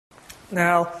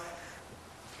Now,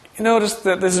 you notice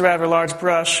that this is a rather large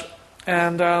brush,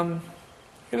 and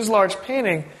it is a large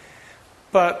painting,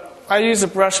 but I use a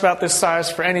brush about this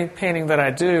size for any painting that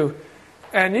I do,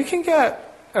 and you can get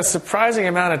a surprising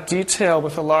amount of detail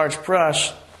with a large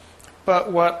brush,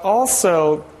 but what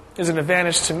also is an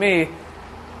advantage to me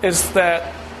is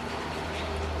that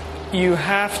you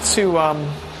have to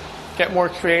get more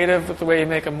creative with the way you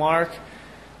make a mark,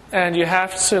 and you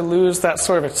have to lose that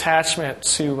sort of attachment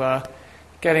to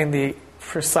getting the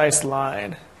precise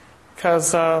line,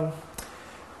 because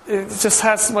it just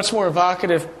has much more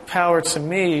evocative power to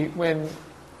me when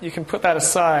you can put that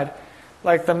aside.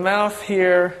 Like the mouth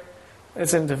here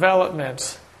is in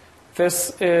development.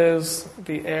 This is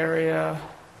the area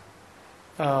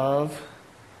of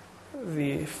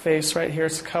the face right here.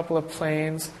 It's a couple of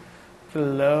planes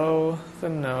below the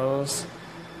nose,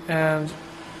 and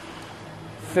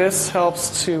this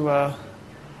helps to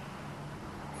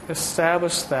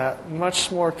establish that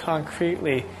much more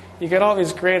concretely. You get all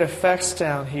these great effects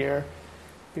down here,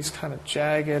 these kind of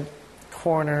jagged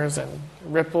corners and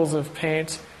ripples of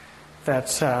paint that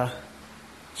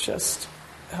just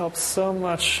help so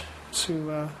much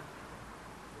to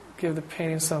give the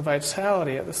painting some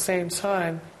vitality. At the same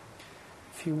time,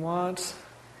 if you want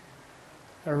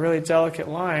a really delicate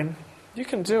line, you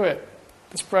can do it.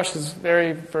 This brush is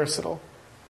very versatile.